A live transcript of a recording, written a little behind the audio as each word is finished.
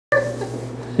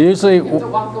Usually, You have to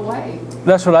walk away.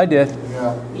 that's what I did.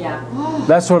 Yeah.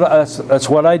 That's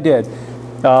what I did. You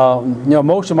know,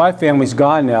 most of my family's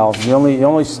gone now.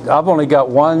 I've only got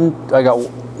one. I got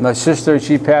my sister.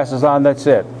 She passes on. That's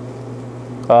it.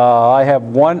 I have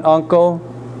one uncle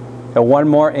and one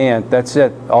more aunt. That's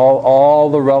it. All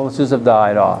the relatives have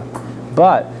died off.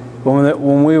 But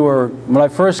when I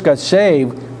first got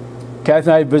saved,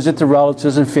 Kathy and I visit the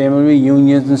relatives and family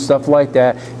reunions and stuff like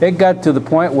that. It got to the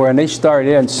point where they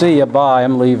started in, see ya, bye,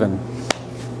 I'm leaving.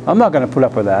 I'm not going to put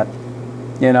up with that.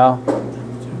 You know,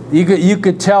 you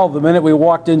could tell the minute we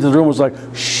walked into the room, it was like,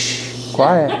 shh,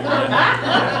 quiet.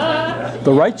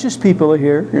 The righteous people are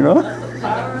here, you know. If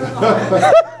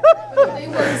they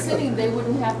weren't sitting, they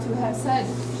wouldn't have to have said.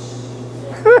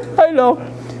 I know,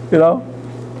 you know.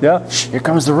 Yeah, shh, here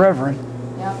comes the reverend.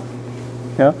 Yeah.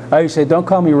 Yeah, I used to say, don't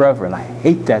call me reverend. I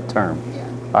hate that term. Yeah.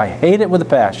 I hate it with a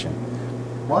passion.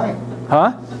 Why?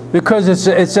 Huh? Because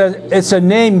it's a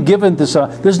name given to some.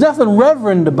 There's nothing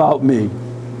reverend about me.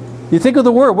 You think of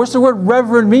the word. What's the word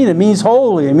reverend mean? It means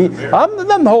holy. I mean, I'm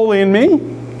nothing holy in me.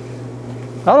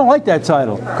 I don't like that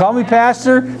title. Call me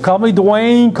pastor. Call me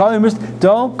Dwayne. Call me Mr.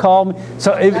 Don't call me.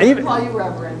 So I can call you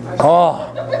reverend.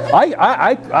 oh,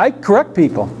 I correct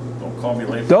people. Don't call me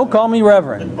late. Don't call me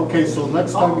reverend. Okay, so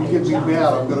next time you get me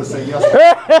mad, I'm going to say yes.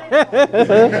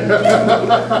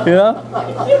 You know?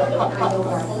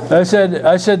 I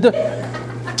said,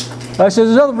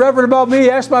 there's nothing reverend about me.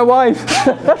 Ask my wife.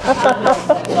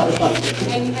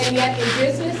 And yet in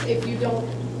business, if you don't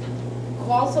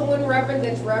call someone reverend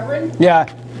that's reverend, Yeah,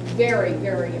 very,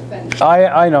 very offensive.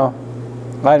 I know.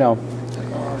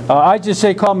 I just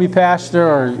say call me pastor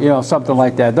or something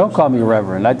like that. Don't call me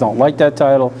reverend. I don't like that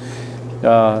title.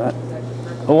 A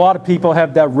lot of people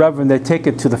have that reverend. They take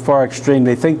it to the far extreme.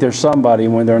 They think they're somebody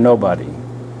when they're nobody.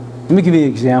 Let me give you an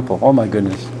example. Oh my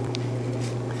goodness.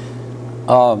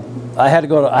 I had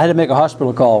to make a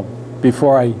hospital call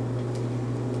before I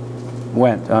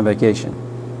went on vacation.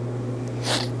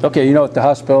 Okay, you know at the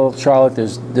hospital, Charlotte,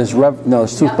 there's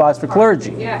two spots for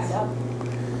clergy. Yes.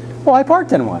 Well, I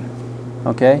parked in one.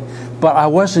 Okay, but I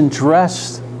wasn't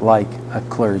dressed like a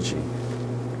clergy.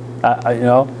 I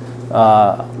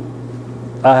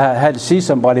had to see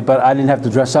somebody, but I didn't have to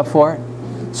dress up for it.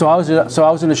 So I was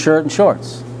in a shirt and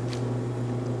shorts.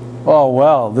 Oh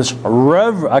well, this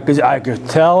reverend, I could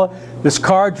tell. This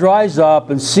car drives up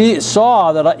and he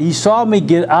saw me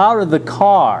get out of the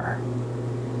car,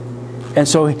 and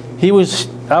so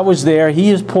I was there.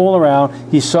 He was pulling around.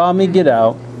 He saw me get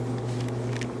out.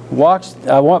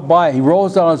 I went by. He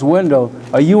rolls down his window.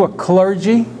 Are you a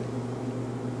clergy? As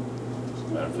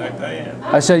a matter of fact, I am.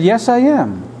 I said, yes, I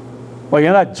am. Well,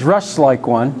 you're not dressed like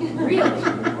one. Really?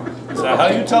 Is that how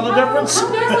you tell the difference?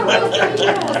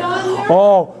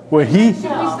 Oh, well, Should we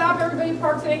stop everybody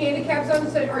parks in a handicap zone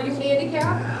and say, are you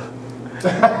handicapped?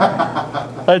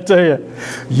 I tell you,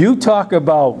 you talk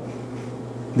about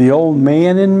the old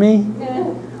man in me.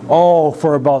 Oh,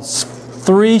 for about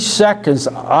 3 seconds,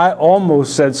 I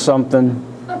almost said something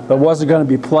that wasn't going to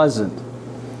be pleasant.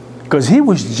 Because he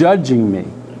was judging me.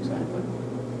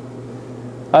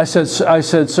 I said,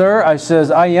 sir,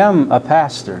 I am a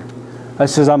pastor. I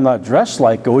says, I'm not dressed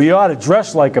like it. Well, you ought to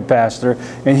dress like a pastor.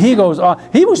 And he goes on.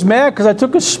 He was mad because I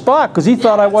took his spot because he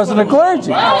thought I wasn't a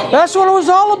clergy. That's what it was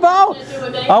all about.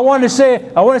 I wanted to say,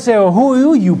 well,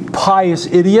 who are you, pious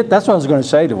idiot? That's what I was going to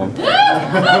say to him.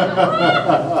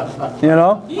 You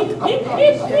know?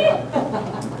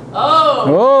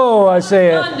 Oh, I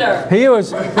say it. He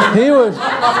was,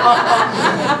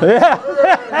 yeah.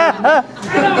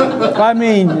 I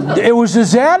mean, it was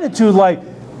his attitude like,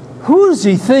 who does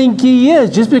he think he is?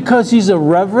 Just because he's a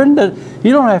reverend?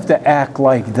 You don't have to act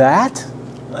like that.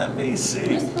 Let me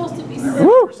see. You're supposed to be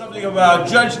Something about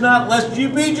judge not lest you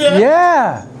be judged.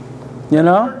 Yeah. You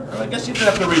know? I guess you didn't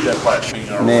have to read that part.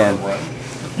 Man.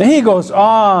 And he goes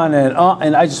on,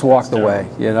 and I just walked away,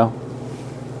 you know?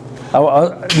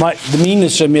 The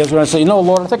meanness in me is when I say, you know,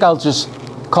 Lord, I think I'll just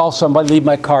call somebody, leave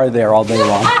my car there all day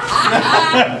long.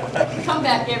 Come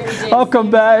back every day. I'll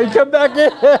come back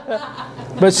in.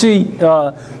 But see,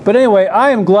 but anyway,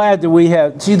 I am glad that we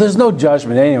have, see, there's no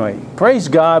judgment anyway. Praise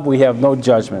God, we have no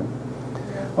judgment.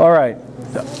 All right.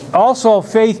 Also,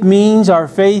 faith means our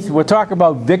faith, we're talking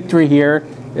about victory here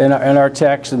in our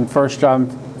text in 1 John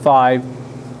 5,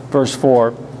 verse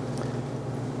 4.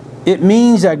 It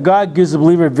means that God gives the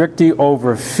believer victory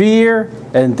over fear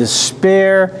and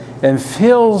despair and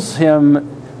fills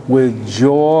him with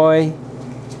joy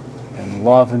and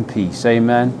love and peace.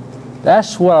 Amen.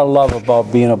 That's what I love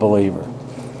about being a believer.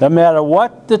 No matter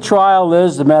what the trial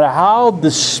is, no matter how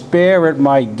despair it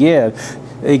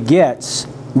gets,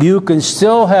 you can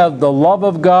still have the love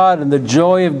of God and the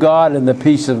joy of God and the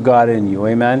peace of God in you.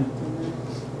 Amen?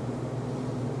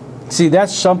 See,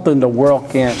 that's something the world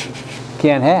can't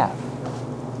have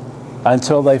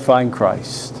until they find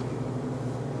Christ.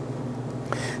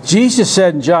 Jesus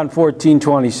said in John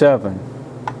 14:27,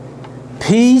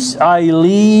 peace I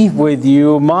leave with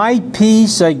you, my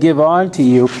peace I give unto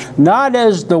you, not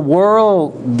as the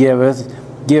world giveth,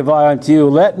 give I unto you.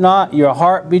 Let not your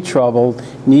heart be troubled,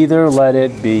 neither let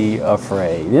it be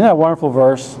afraid. Isn't that a wonderful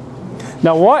verse?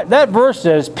 Now what that verse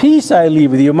says, peace I leave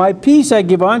with you, my peace I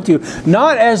give unto you,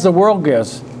 not as the world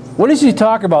gives. What does he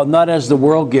talk about, not as the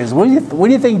world gives? What do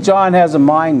you think John has in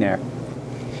mind there?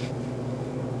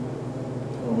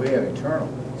 Well, we have eternal.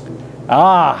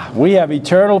 Ah, we have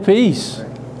eternal peace.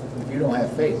 If you don't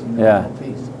have faith, you don't Yeah. have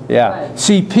peace. Yeah. Right.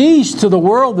 See, peace to the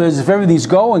world is if everything's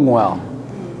going well.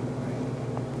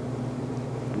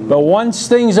 But once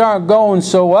things aren't going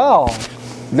so well,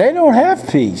 they don't have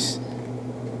peace.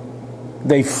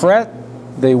 They fret,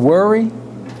 they worry,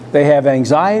 they have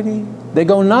anxiety, they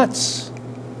go nuts.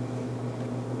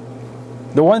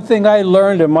 The one thing I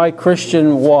learned in my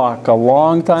Christian walk a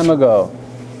long time ago,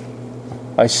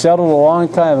 I settled a long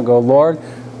time ago, Lord,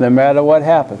 no matter what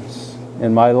happens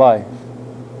in my life,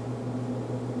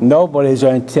 nobody's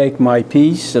going to take my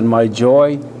peace and my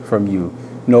joy from you.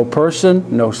 No person,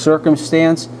 no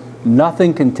circumstance,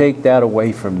 nothing can take that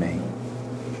away from me.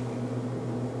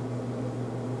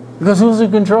 Because who's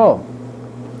in control?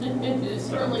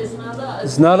 Certainly it's not us.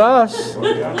 It's not us.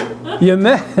 Oh,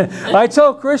 yeah. I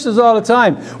tell Christians all the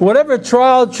time, whatever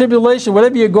trial, tribulation,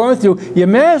 whatever you're going through, you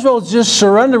may as well just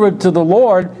surrender it to the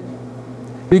Lord,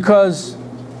 because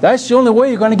that's the only way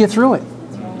you're going to get through it.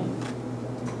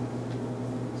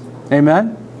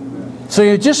 Amen? So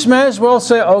you just may as well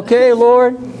say, okay,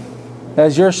 Lord,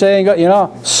 as you're saying, you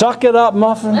know, suck it up,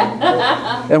 muffin,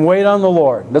 and wait on the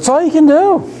Lord. That's all you can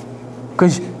do.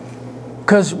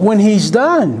 Because when He's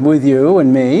done with you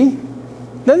and me,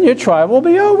 then your trial will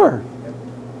be over.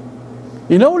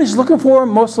 You know what He's looking for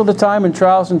most of the time in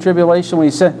trials and tribulation? When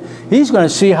He said, He's going to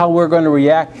see how we're going to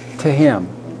react to Him.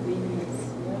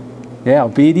 Yeah,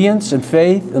 obedience and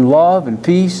faith and love and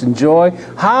peace and joy.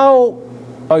 How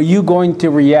are you going to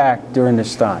react during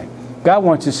this time? God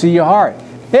wants to see your heart.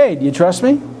 Hey, do you trust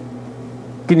me?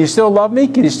 Can you still love me?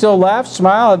 Can you still laugh,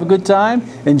 smile, have a good time,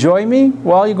 enjoy me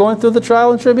while you're going through the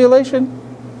trial and tribulation?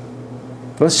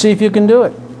 Let's see if you can do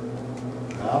it.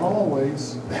 Not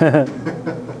always.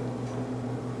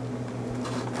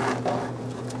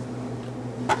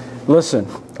 Listen,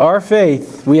 our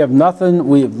faith, we have nothing,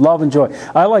 we have love and joy.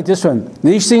 I like this one.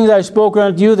 These things I have spoken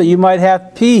unto you, that you might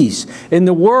have peace. In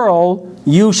the world,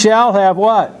 you shall have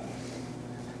what?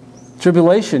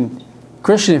 Tribulation.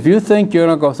 Christian, if you think you're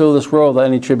going to go through this world without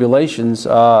any tribulations,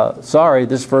 sorry,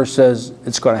 this verse says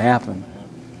it's going to happen.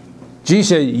 Jesus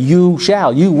said, you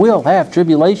shall, you will have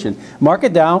tribulation. Mark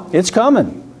it down, it's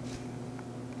coming.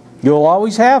 You'll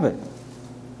always have it.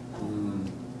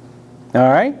 All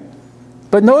right?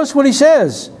 But notice what he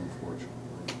says.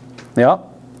 Yep.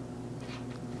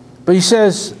 But he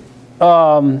says,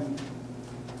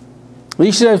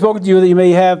 he said, I've spoken to you that you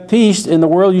may have peace. In the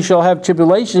world you shall have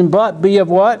tribulation, but be of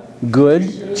what?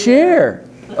 Good cheer.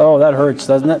 Oh, that hurts,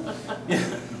 doesn't it?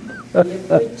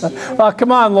 Oh,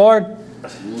 come on, Lord.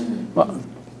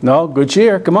 No, good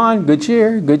cheer. Come on, good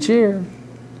cheer, good cheer.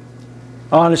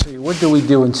 Honestly, what do we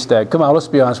do instead? Come on, let's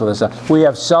be honest with ourselves. We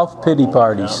have self-pity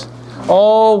parties.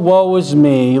 Oh, woe is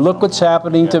me. Look what's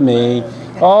happening to me.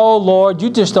 Oh, Lord, you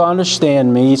just don't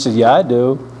understand me. He says, yeah, I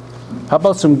do. How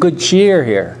about some good cheer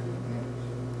here?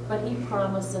 But He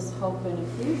promised us hope in the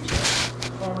future,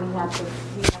 and we have to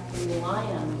rely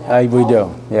on that. We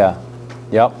do, yeah.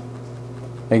 Yep.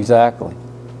 Exactly.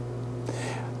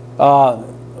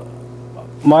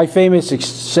 My famous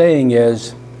saying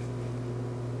is,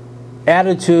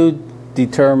 attitude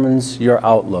determines your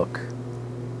outlook.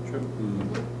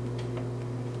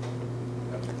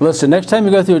 Listen, next time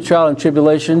you go through a trial and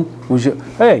tribulation,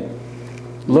 hey,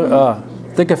 look,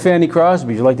 think of Fanny Crosby.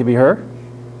 Would you like to be her?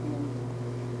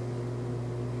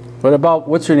 What about,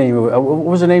 what's her name? What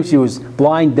was her name? She was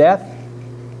blind, deaf?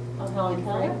 Helen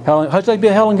Keller? How'd you like to be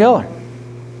a Helen Keller?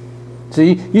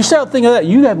 See, you start thinking of that,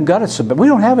 you haven't got it so bad. We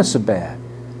don't have it so bad.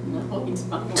 No, we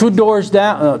don't. 2 doors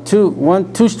down,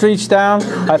 2 streets down,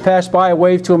 I pass by, I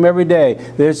wave to him every day.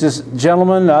 There's this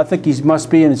gentleman, I think he must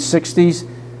be in his 60s,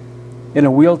 in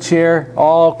a wheelchair,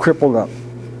 all crippled up.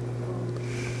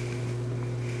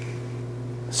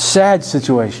 Sad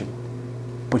situation.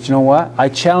 But you know what? I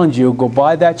challenge you, go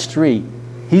by that street.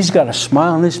 He's got a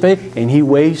smile on his face, and he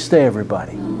waves to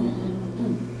everybody.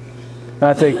 And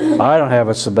I think, I don't have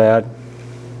it so bad.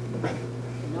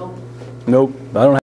 Nope, I don't